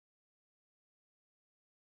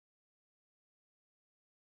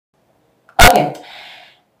Okay.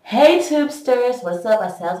 Hey tubesters, what's up?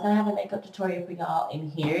 I said I was gonna have a makeup tutorial for y'all,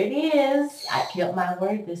 and here it is. I kept my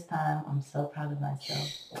word this time. I'm so proud of myself.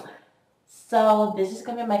 So this is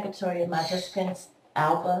gonna be a makeup tutorial. My Jessica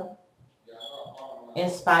Alba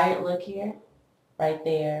inspired look here, right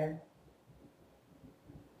there.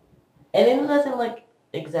 And it doesn't look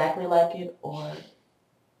exactly like it, or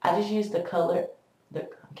I just used the color. I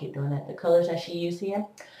keep doing that. The colors that she used here.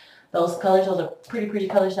 Those colors, those are pretty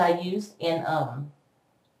colors that I used, and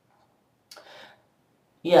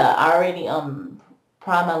yeah, I already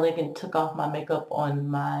primed my lid and took off my makeup on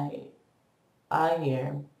my eye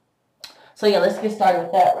here. So yeah, let's get started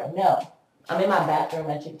with that right now. I'm in my bathroom,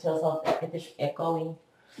 as you can tell, so if it's echoey,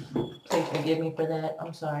 please forgive me for that.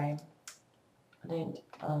 I'm sorry. I didn't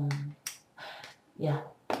yeah.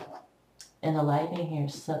 And the lighting here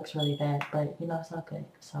sucks really bad, but you know, it's all good.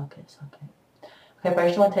 It's all good. It's all good. Okay,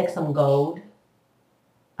 first you want to take some gold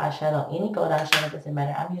eyeshadow. Any gold eyeshadow, doesn't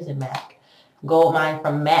matter. I'm using MAC. Gold mine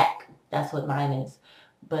from MAC. That's what mine is.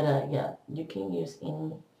 But yeah, you can use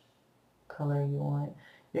any color you want.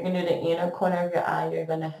 You're going to do the inner corner of your eye. You're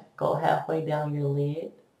going to go halfway down your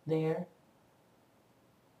lid there.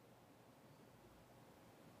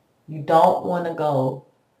 You don't want to go,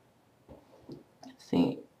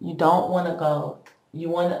 see, you don't want to go, you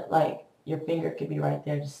want to, like, your finger could be right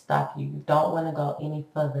there to stop you. You don't want to go any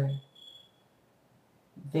further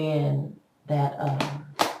than that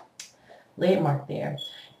lid mark there.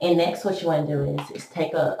 And next what you want to do is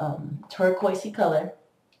take a turquoisey color.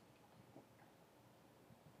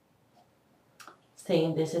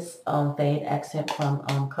 See, this is Fade Accent from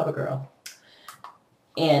CoverGirl.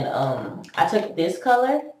 And I took this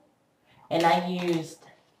color and I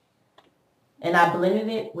blended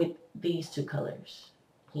it with these two colors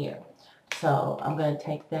here. So I'm going to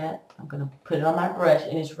take that, I'm going to put it on my brush,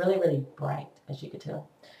 and it's really bright, as you can tell.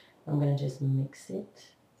 I'm going to just mix it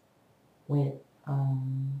with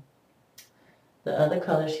the other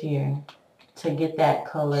colors here to get that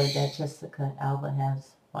color that Jessica Alba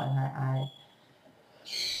has on her eye.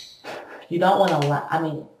 You don't want to lot, I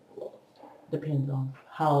mean, depends on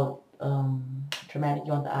how dramatic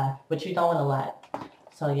you want the eye, but you don't want a lot.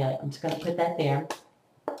 So yeah, I'm just going to put that there.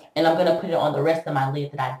 And I'm going to put it on the rest of my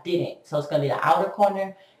lid that I didn't. So it's going to be the outer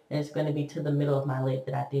corner, and it's going to be to the middle of my lid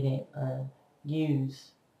that I didn't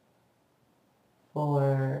use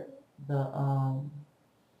for the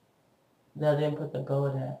that I didn't put the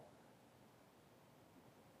gold at.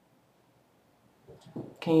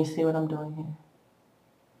 Can you see what I'm doing here?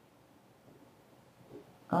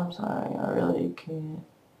 I'm sorry, I really can't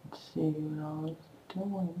see what I was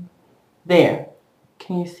doing. There.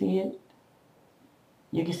 Can you see it?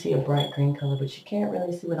 You can see a bright green color, but you can't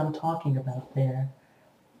really see what I'm talking about there.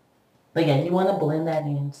 But yeah, you want to blend that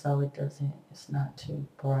in so it's not too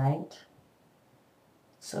bright.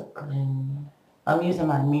 So green. I'm using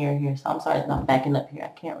my mirror here, so I'm sorry it's not backing up here. I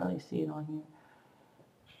can't really see it on here.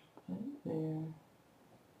 Right there.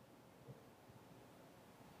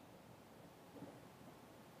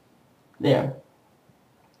 There.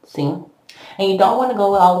 See? And you don't want to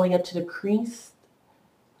go all the way up to the crease.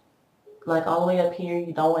 Like all the way up here.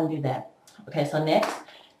 You don't want to do that. Okay, so next,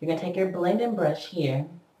 you're going to take your blending brush here.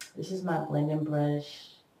 This is my blending brush.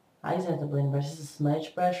 I use it as a blending brush. This is a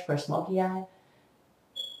smudge brush for smoky eye.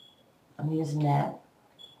 I'm using that.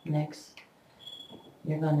 Next,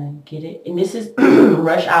 you're going to get it. And this is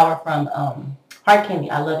Rush Hour from Hard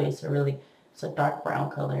Candy. I love it. It's a dark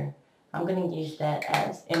brown color. I'm going to use that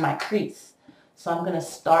as in my crease. So I'm going to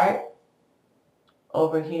start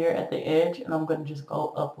over here at the edge, and I'm going to just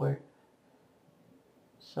go upward.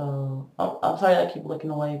 So, I'm sorry I keep looking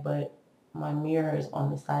away, but my mirror is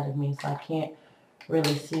on the side of me, so I can't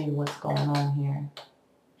really see what's going on here.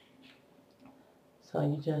 So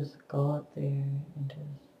you just go up there and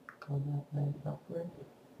just go that way upward.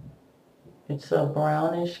 It's a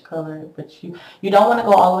brownish color, but you don't want to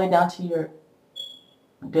go all the way down to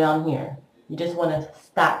down here. You just want to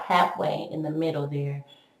stop halfway in the middle there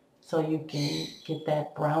so you can get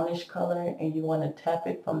that brownish color, and you want to tap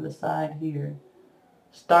it from the side here.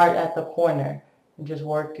 Start at the corner and just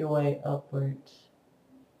work your way upwards.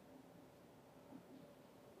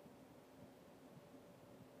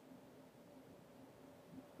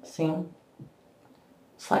 See?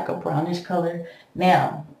 It's like a brownish color.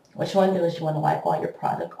 Now, what you want to do is you want to wipe all your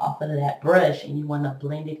product off of that brush, and you want to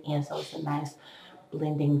blend it in so it's a nice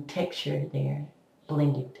blending texture there.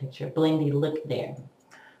 Blendy look there.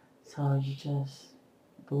 So you just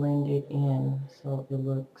blend it in so it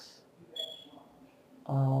looks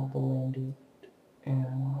all blended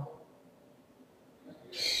in.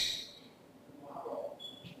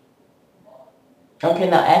 Okay,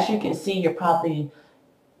 now as you can see,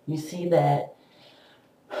 you see that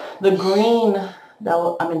the green,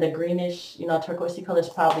 the greenish, turquoisey color is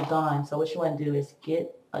probably gone. So what you want to do is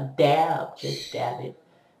get a dab, just dab it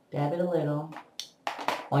a little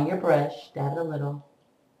on your brush, dab it a little,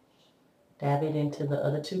 dab it into the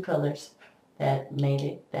other two colors that made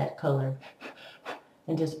it that color,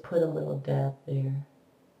 and just put a little dab there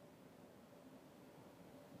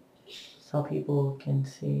so people can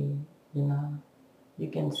see, you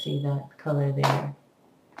can see that color there.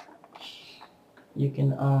 You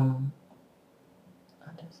can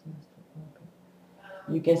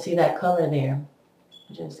you can see that color there.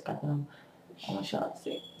 Just got them. I want y'all to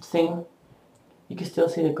see. See? You can still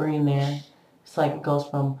see the green there. It's like it goes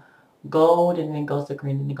from gold and then it goes to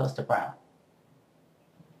green and it goes to brown.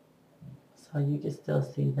 So you can still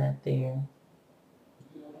see that there.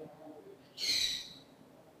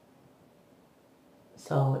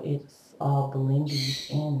 So it's all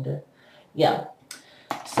blended and yeah.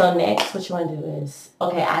 So next what you want to do is,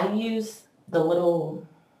 okay, I use the little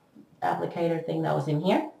applicator thing that was in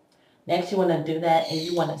here. Next you want to do that and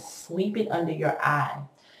you want to sweep it under your eye.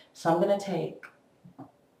 So I'm going to take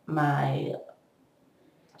my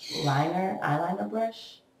eyeliner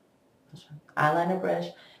brush,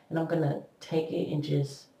 and I'm going to take it and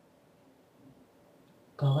just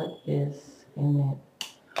go like this in it.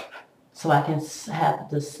 So I can have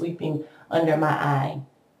the sweeping under my eye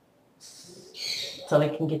so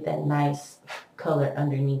it can get that nice color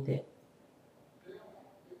underneath it.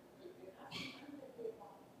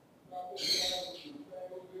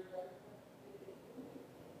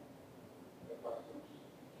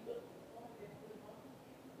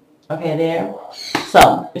 Okay, there.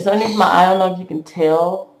 So it's underneath my eye. I don't know if you can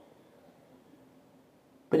tell,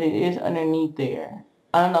 but it is underneath there.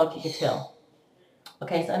 I don't know if you can tell.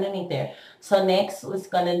 Okay, it's underneath there. So next what we're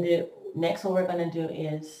gonna do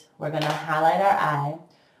is we're gonna highlight our eye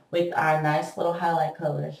with our nice little highlight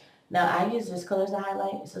color. Now I use this color as a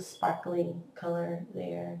highlight. It's a sparkly color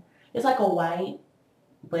there. It's like a white,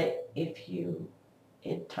 but it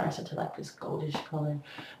turns into like this goldish color.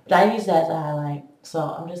 But I use that as a highlight. So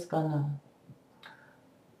I'm just gonna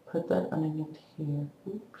put that underneath here.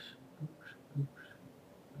 Oops.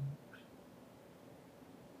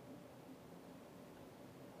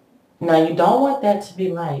 Now you don't want that to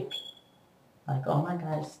be like, oh my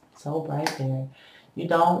God, it's so bright there. You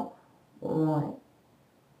don't want,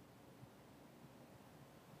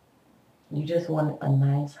 you just want a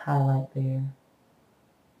nice highlight there.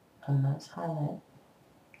 A nice highlight.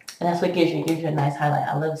 And that's what it gives you a nice highlight.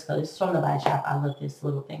 I love this color. It's from the Body Shop. I love this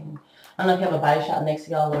little thing. I don't know if you have a Body Shop next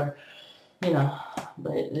to y'all or,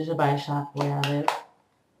 but there's a Body Shop where I live.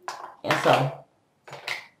 And so,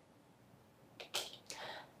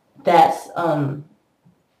 that's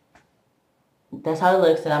how it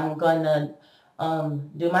looks. And I'm going to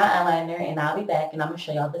do my eyeliner and I'll be back and I'm going to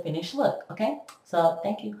show y'all the finished look. Okay? So,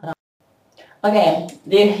 thank you. Hold on. Okay,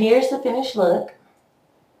 here's the finished look.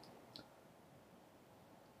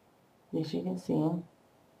 As you can see.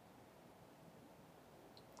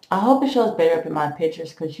 I hope it shows better up in my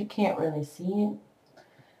pictures because you can't really see it.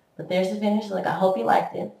 But there's the finished look. I hope you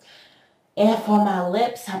liked it. And for my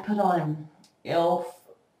lips, I put on e.l.f.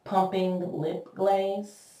 Pumping Lip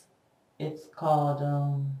Glaze. It's called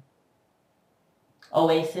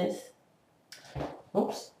Oasis.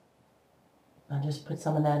 Oops. I just put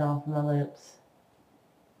some of that on for my lips.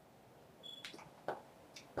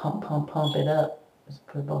 Pump it up. Just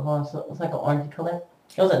put both on. So it's like an orange color.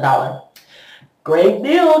 It was $1. Great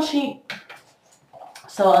deal, cheap.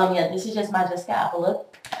 So yeah, this is just my Jessica Alba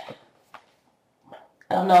look.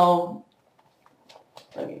 I don't know.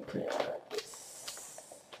 Let me put it like this.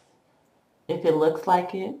 If it looks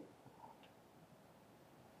like it.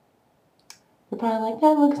 You're probably like,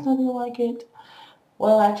 that looks nothing like it.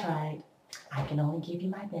 Well, I tried. I can only give you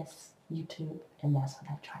my best, YouTube, and that's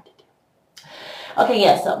what I've tried to do. Okay,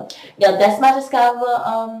 yeah, so, yeah, that's my Jessica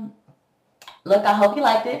Alba look. I hope you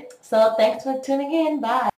liked it. So, thanks for tuning in.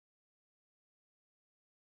 Bye.